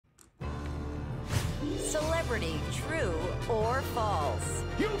Celebrity, true or false?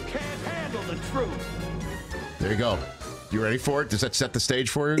 You can't handle the truth. There you go. You ready for it? Does that set the stage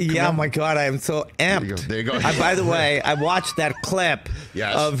for you? Yeah, my God, I am so amped. There you go. By the way, I watched that clip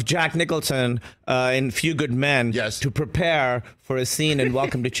Yes. of Jack Nicholson in Few Good Men to prepare for a scene in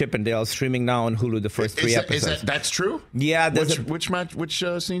Welcome to Chippendale, streaming now on Hulu, the first three episodes. That's true? Yeah. Which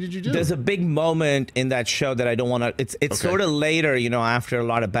scene did you do? There's a big moment in that show that I don't want to... It's Okay. sort of later, you know, after a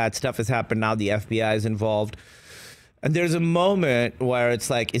lot of bad stuff has happened. Now the FBI is involved. And there's a moment where it's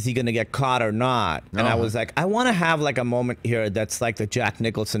like, is he going to get caught or not? And I was like, I want to have like a moment here that's like the Jack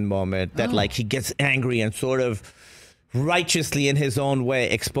Nicholson moment that like he gets angry and sort of righteously in his own way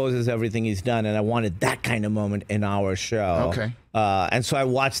exposes everything he's done. And I wanted that kind of moment in our show. Okay. And so I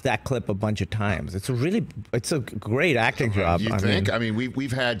watched that clip a bunch of times. It's a great acting job. You think? I mean,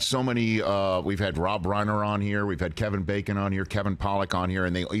 we've had so many. We've had Rob Reiner on here. We've had Kevin Bacon on here. Kevin Pollak on here,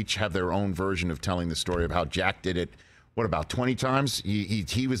 and they each have their own version of telling the story of how Jack did it. What, about 20 times?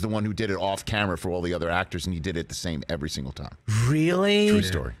 He was the one who did it off camera for all the other actors, and he did it the same every single time. Really? True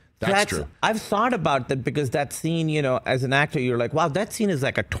story. That's true. I've thought about that because that scene, you know, as an actor, you're like, wow, that scene is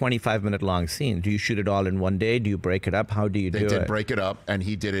like a 25-minute long scene. Do you shoot it all in one day? Do you break it up? How do you do it? They did break it up, and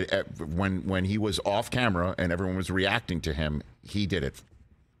he did it when he was off camera and everyone was reacting to him. He did it.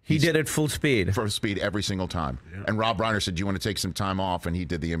 He did it full speed. Full speed every single time. Yeah. And Rob Reiner said, "Do you want to take some time off?" And he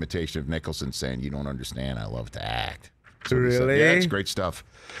did the imitation of Nicholson, saying, "You don't understand. I love to act." So really? Yeah, it's great stuff.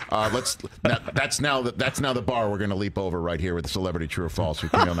 That's now the bar we're going to leap over right here with the Celebrity True or False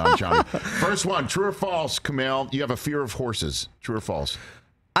with Kumail Nanjiani. First one, true or false, Kumail? You have a fear of horses. True or false?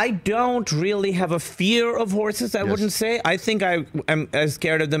 I don't really have a fear of horses, I wouldn't say. I think I am as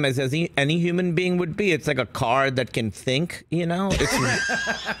scared of them as any human being would be. It's like a car that can think, you know?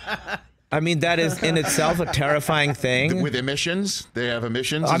 I mean, that is in itself a terrifying thing. With emissions? They have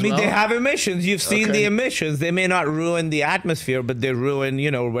emissions I as mean, well? they have emissions. You've seen the emissions. They may not ruin the atmosphere, but they ruin, you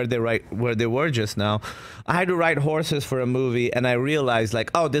know, where they were just now. I had to write horses for a movie, and I realized,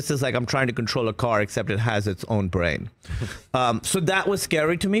 like, oh, this is like I'm trying to control a car, except it has its own brain. So that was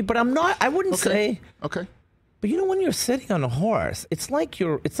scary to me, but I wouldn't say... Okay. But you know, when you're sitting on a horse, it's like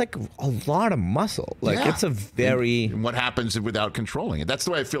a lot of muscle. Like it's a very... And what happens without controlling it? That's the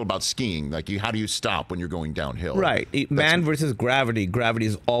way I feel about skiing. Like, how do you stop when you're going downhill? Right. Man versus gravity. Gravity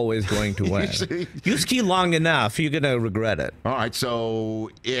is always going to win. You ski long enough, you're going to regret it. All right. So,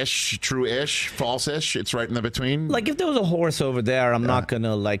 true-ish, false-ish. It's right in the between. Like, if there was a horse over there, I'm not going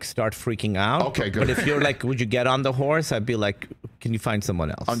to, like, start freaking out. Okay, good. But if you're like, would you get on the horse? I'd be like, can you find someone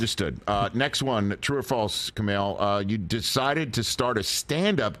else? Understood. Next one, true or false, Kumail? You decided to start a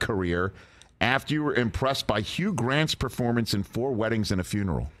stand-up career after you were impressed by Hugh Grant's performance in 4 Weddings and a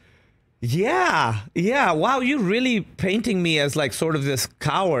Funeral. Yeah. Wow, you're really painting me as like sort of this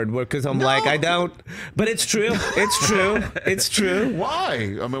coward because I'm like, I don't. But it's true. It's true.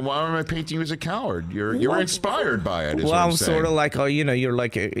 Why? I mean, why am I painting you as a coward? You're inspired by it. Well, I'm sort of like, oh, you know, you're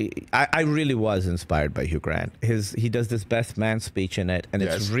like, I really was inspired by Hugh Grant. He does this best man speech in it, and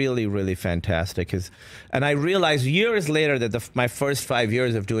it's really, really fantastic. And I realized years later that my first 5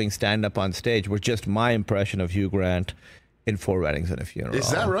 years of doing stand-up on stage were just my impression of Hugh Grant in 4 Weddings and a Funeral. Is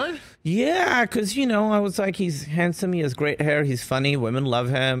that right? Yeah, because, you know, I was like, he's handsome, he has great hair, he's funny, women love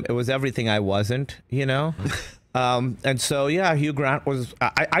him. It was everything I wasn't, you know? And so, yeah, Hugh Grant was...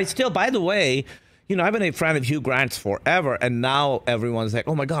 I still, by the way, you know, I've been a fan of Hugh Grant's forever, and now everyone's like,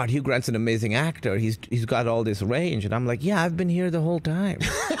 oh my God, Hugh Grant's an amazing actor. He's got all this range. And I'm like, yeah, I've been here the whole time.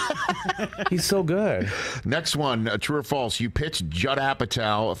 He's so good. Next one, true or false? You pitched Judd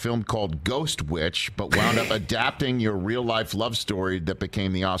Apatow a film called Ghost Witch, but wound up adapting your real-life love story that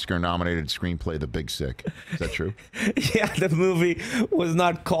became the Oscar-nominated screenplay The Big Sick. Is that true? Yeah, the movie was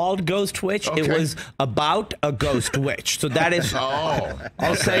not called Ghost Witch. Okay. It was about a ghost witch. So that is...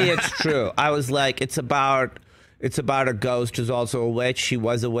 I'll say it's true. I was like, it's about a ghost who's also a witch. She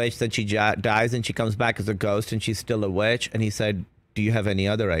was a witch, then she dies, and she comes back as a ghost, and she's still a witch. And he said, do you have any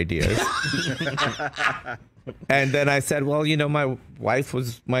other ideas? And then I said, well, you know, my wife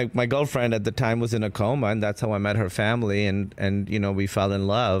was, my girlfriend at the time was in a coma, and that's how I met her family. And you know, we fell in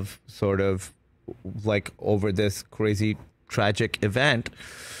love sort of like over this crazy, tragic event.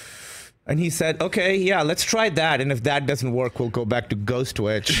 And he said, okay, yeah, let's try that. And if that doesn't work, we'll go back to Ghost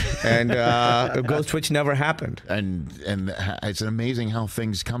Witch. And Ghost Witch never happened. And it's amazing how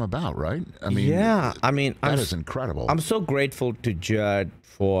things come about, right? I mean, yeah, I mean, that is incredible. I'm so grateful to Judd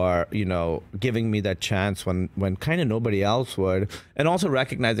for, you know, giving me that chance when kind of nobody else would. And also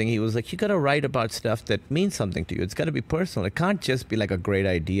recognizing he was like, you got to write about stuff that means something to you. It's got to be personal. It can't just be like a great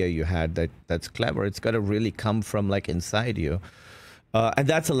idea you had that's clever. It's got to really come from like inside you. And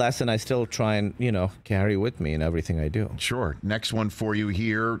that's a lesson I still try and, carry with me in everything I do. Sure. Next one for you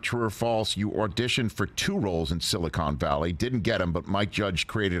here. True or false? You auditioned for 2 roles in Silicon Valley. Didn't get them, but Mike Judge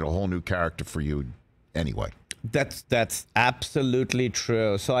created a whole new character for you anyway. That's absolutely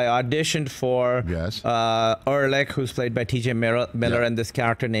true. So I auditioned for Ehrlich, who's played by T.J. Miller, and this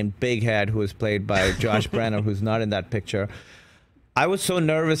character named Big Head, who is played by Josh Brenner, who's not in that picture. I was so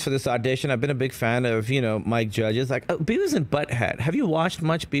nervous for this audition. I've been a big fan of, Mike Judge's. Like, Beavis and Butthead. Have you watched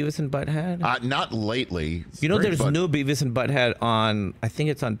much Beavis and Butthead? Not lately. There's new Beavis and Butthead on, I think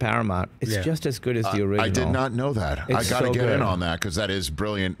it's on Paramount. It's just as good as the original. I did not know that. I got to get in on that because that is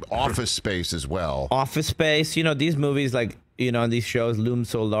brilliant. Office Space as well. Office Space. These movies, like, and these shows loom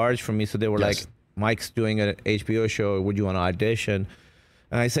so large for me. So they were like, Mike's doing an HBO show. Would you want to audition?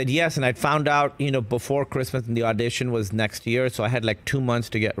 And I said yes, and I found out, before Christmas, and the audition was next year, so I had like 2 months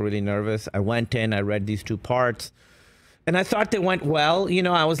to get really nervous. I went in, I read these 2 parts, and I thought they went well.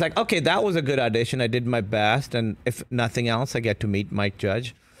 I was like, okay, that was a good audition. I did my best, and if nothing else, I get to meet Mike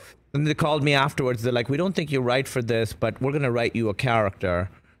Judge. And they called me afterwards. They're like, we don't think you're right for this, but we're going to write you a character.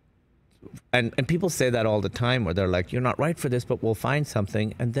 And people say that all the time, where they're like, you're not right for this, but we'll find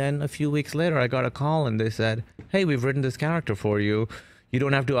something. And then a few weeks later, I got a call, and they said, hey, we've written this character for you. You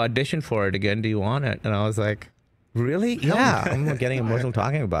don't have to audition for it again. Do you want it? And I was like, really? Yeah. I'm getting emotional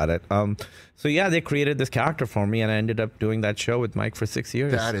talking about it. So yeah, they created this character for me, and I ended up doing that show with Mike for 6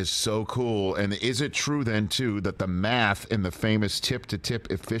 years. That is so cool. And is it true then, too, that the math in the famous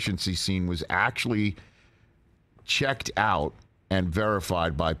tip-to-tip efficiency scene was actually checked out and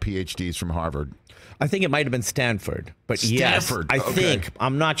verified by PhDs from Harvard? I think it might have been Stanford. But Stanford. Yes, I think.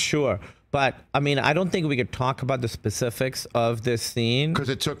 I'm not sure. But, I mean, I don't think we could talk about the specifics of this scene. Because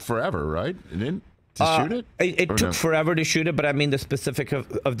it took forever, right? It didn't? To shoot it? It took forever to shoot it, but I mean, the specific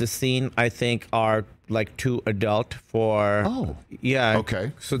of the scene, I think, are like too adult for... Oh. Yeah.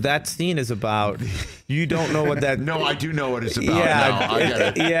 Okay. So that scene is about... You don't know what that... No, I do know what it's about. Yeah. No, I get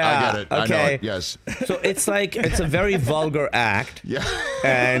it. Yeah. I get it. Okay. I know it. Yes. So it's like, it's a very vulgar act. Yeah.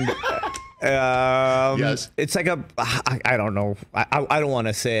 And... yes. It's like I don't know. I don't want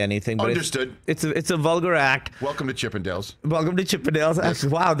to say anything. But Understood. It's a vulgar act. Welcome to Chippendales. Welcome to Chippendales. Yes.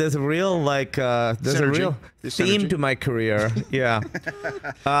 Actually, wow, there's a real there's a real theme to my career. Yeah.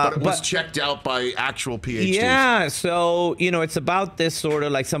 But it was checked out by actual PhDs. Yeah. So, it's about this sort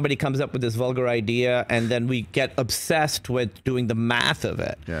of like somebody comes up with this vulgar idea, and then we get obsessed with doing the math of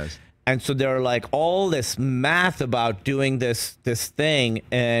it. Yes. And so there are like all this math about doing this thing,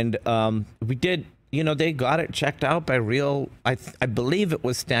 and we did, they got it checked out by real, I believe it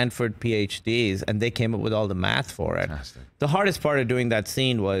was Stanford PhDs, and they came up with all the math for it. Fantastic. The hardest part of doing that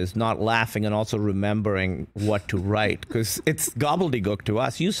scene was not laughing and also remembering what to write, because it's gobbledygook to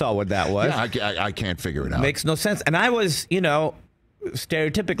us. You saw what that was. Yeah, I can't figure it out. Makes no sense. And I was,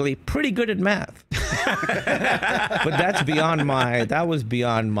 stereotypically pretty good at math. But that was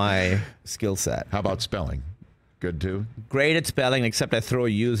beyond my skill set. How about spelling? Good too? Great at spelling, except I throw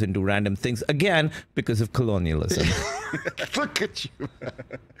U's into random things, again, because of colonialism. Look at you.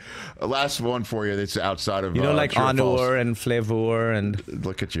 Last one for you that's outside of like true or false. honneur and flavor and...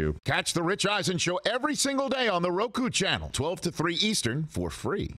 Look at you. Catch the Rich Eisen Show every single day on the Roku channel, 12 to 3 Eastern, for free.